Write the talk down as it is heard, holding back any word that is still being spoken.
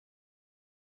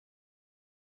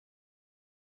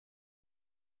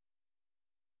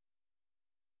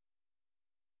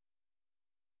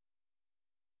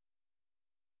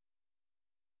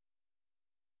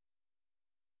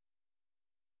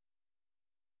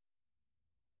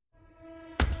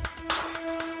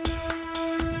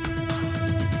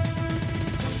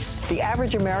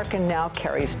average American now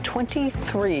carries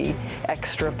 23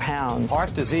 extra pounds.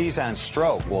 Heart disease and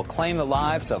stroke will claim the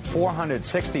lives of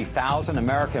 460,000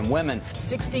 American women.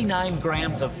 69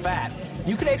 grams of fat.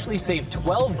 You could actually save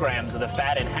 12 grams of the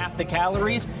fat and half the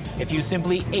calories if you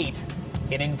simply ate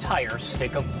an entire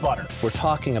stick of butter. We're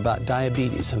talking about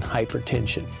diabetes and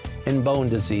hypertension and bone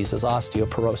diseases,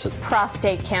 osteoporosis.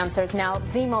 Prostate cancer is now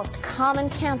the most common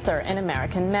cancer in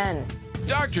American men.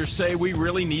 Doctors say we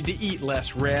really need to eat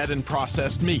less red and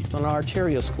processed meat. On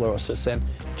arteriosclerosis and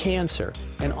cancer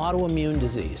and autoimmune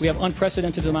disease. We have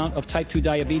unprecedented amount of type 2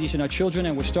 diabetes in our children,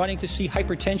 and we're starting to see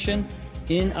hypertension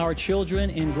in our children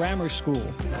in grammar school.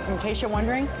 In case you're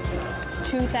wondering,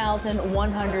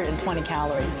 2,120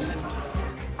 calories.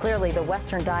 Clearly, the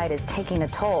Western diet is taking a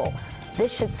toll.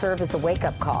 This should serve as a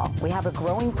wake-up call. We have a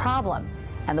growing problem,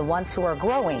 and the ones who are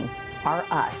growing are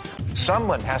us.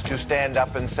 Someone has to stand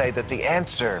up and say that the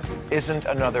answer isn't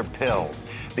another pill.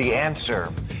 The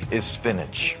answer is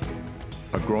spinach.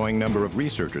 A growing number of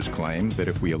researchers claim that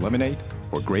if we eliminate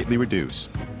or greatly reduce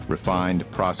refined,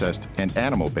 processed, and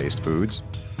animal-based foods,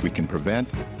 we can prevent,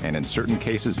 and in certain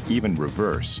cases even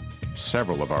reverse,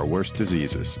 several of our worst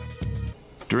diseases.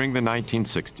 During the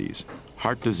 1960s,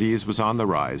 heart disease was on the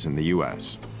rise in the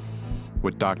U.S.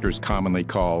 What doctors commonly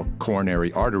call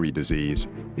coronary artery disease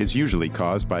is usually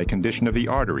caused by a condition of the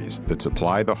arteries that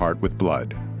supply the heart with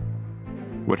blood.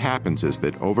 What happens is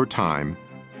that over time,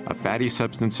 a fatty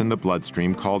substance in the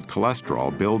bloodstream called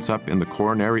cholesterol builds up in the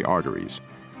coronary arteries,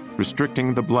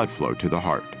 restricting the blood flow to the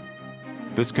heart.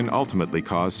 This can ultimately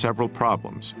cause several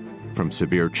problems, from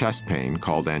severe chest pain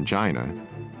called angina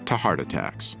to heart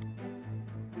attacks.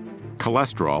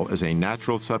 Cholesterol is a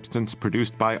natural substance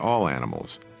produced by all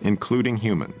animals, including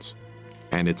humans,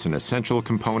 and it's an essential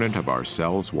component of our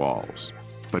cells' walls.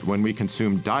 But when we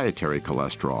consume dietary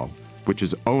cholesterol, which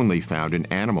is only found in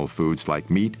animal foods like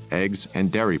meat, eggs,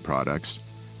 and dairy products,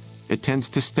 it tends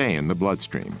to stay in the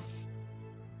bloodstream.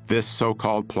 This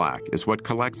so-called plaque is what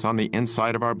collects on the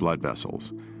inside of our blood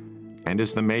vessels and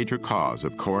is the major cause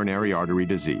of coronary artery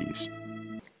disease.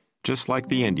 Just like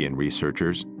the Indian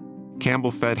researchers,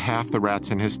 Campbell fed half the rats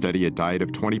in his study a diet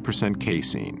of 20%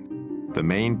 casein, the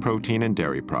main protein in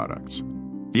dairy products.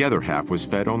 The other half was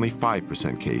fed only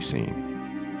 5%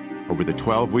 casein. Over the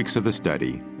 12 weeks of the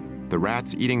study, the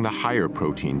rats eating the higher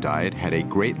protein diet had a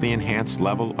greatly enhanced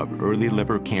level of early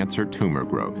liver cancer tumor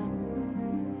growth.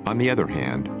 On the other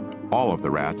hand, all of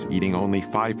the rats eating only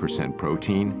 5%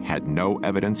 protein had no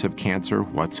evidence of cancer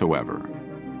whatsoever.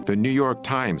 The New York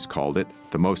Times called it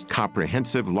the most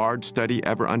comprehensive large study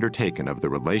ever undertaken of the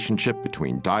relationship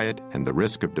between diet and the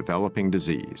risk of developing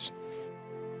disease.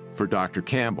 For Dr.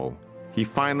 Campbell, he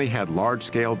finally had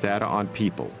large-scale data on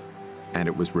people, and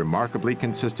it was remarkably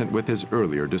consistent with his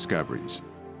earlier discoveries.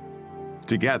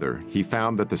 Together, he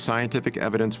found that the scientific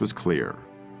evidence was clear.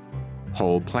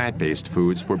 Whole plant-based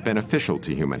foods were beneficial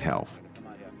to human health,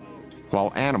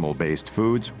 while animal-based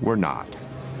foods were not.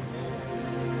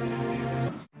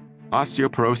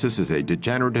 Osteoporosis is a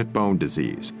degenerative bone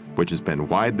disease, which has been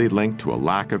widely linked to a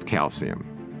lack of calcium.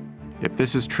 If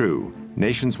this is true,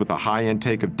 nations with a high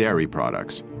intake of dairy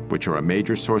products, which are a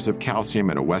major source of calcium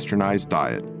in a westernized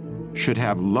diet, should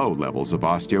have low levels of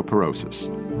osteoporosis.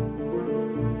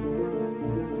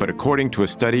 But according to a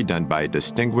study done by a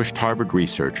distinguished Harvard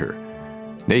researcher,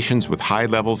 nations with high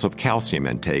levels of calcium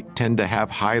intake tend to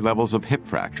have high levels of hip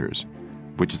fractures,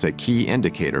 which is a key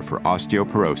indicator for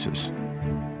osteoporosis.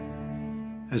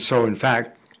 And so, in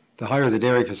fact, the higher the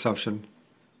dairy consumption,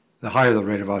 the higher the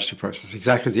rate of osteoporosis.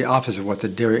 Exactly the opposite of what the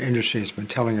dairy industry has been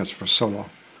telling us for so long.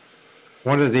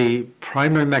 One of the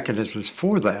primary mechanisms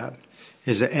for that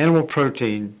is that animal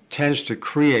protein tends to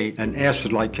create an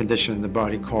acid-like condition in the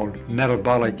body called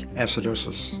metabolic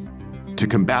acidosis. To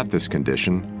combat this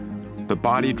condition, the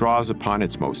body draws upon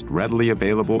its most readily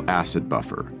available acid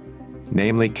buffer,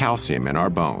 namely calcium in our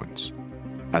bones.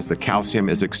 As the calcium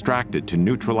is extracted to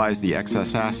neutralize the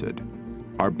excess acid,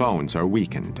 our bones are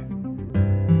weakened.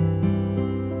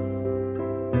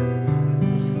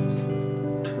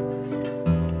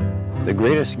 The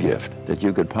greatest gift that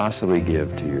you could possibly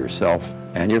give to yourself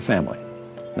and your family,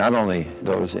 not only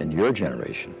those in your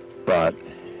generation, but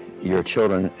your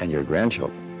children and your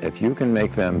grandchildren, if you can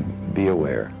make them be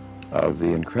aware of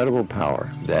the incredible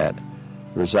power that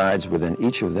resides within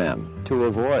each of them to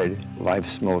avoid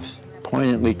life's most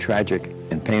poignantly tragic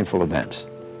and painful events.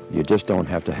 You just don't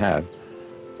have to have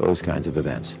those kinds of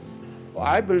events.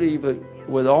 I believe it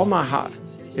with all my heart.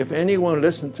 If anyone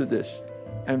listens to this,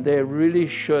 and they really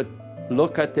should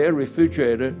look at their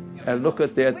refrigerator and look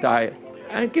at their diet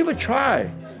and give it a try.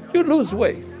 You lose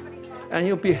weight and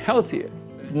you'll be healthier.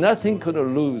 Nothing could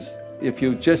lose If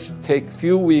you just take a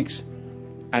few weeks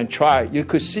and try, you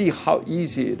could see how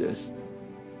easy it is.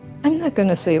 I'm not going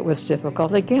to say it was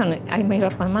difficult. Again, I made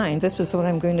up my mind. This is what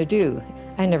I'm going to do.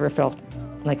 I never felt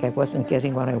like I wasn't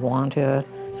getting what I wanted.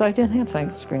 So I didn't have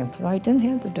ice cream. So I didn't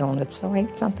have the donuts. So I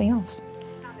ate something else.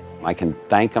 I can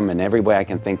thank them in every way I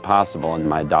can think possible, and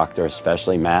my doctor,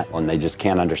 especially Matt, when they just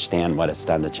can't understand what it's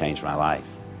done to change my life.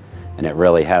 And it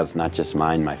really has, not just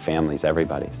mine, my family's,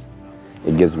 everybody's.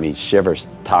 It gives me shivers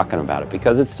talking about it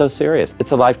because it's so serious.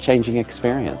 It's a life-changing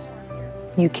experience.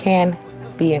 You can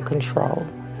be in control.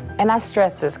 And I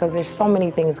stress this because there's so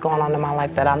many things going on in my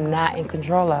life that I'm not in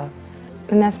control of.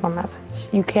 And that's my message.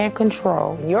 You can't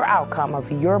control your outcome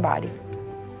of your body.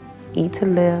 Eat to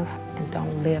live and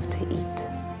don't live to eat.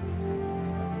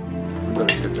 I'm going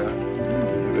to get that.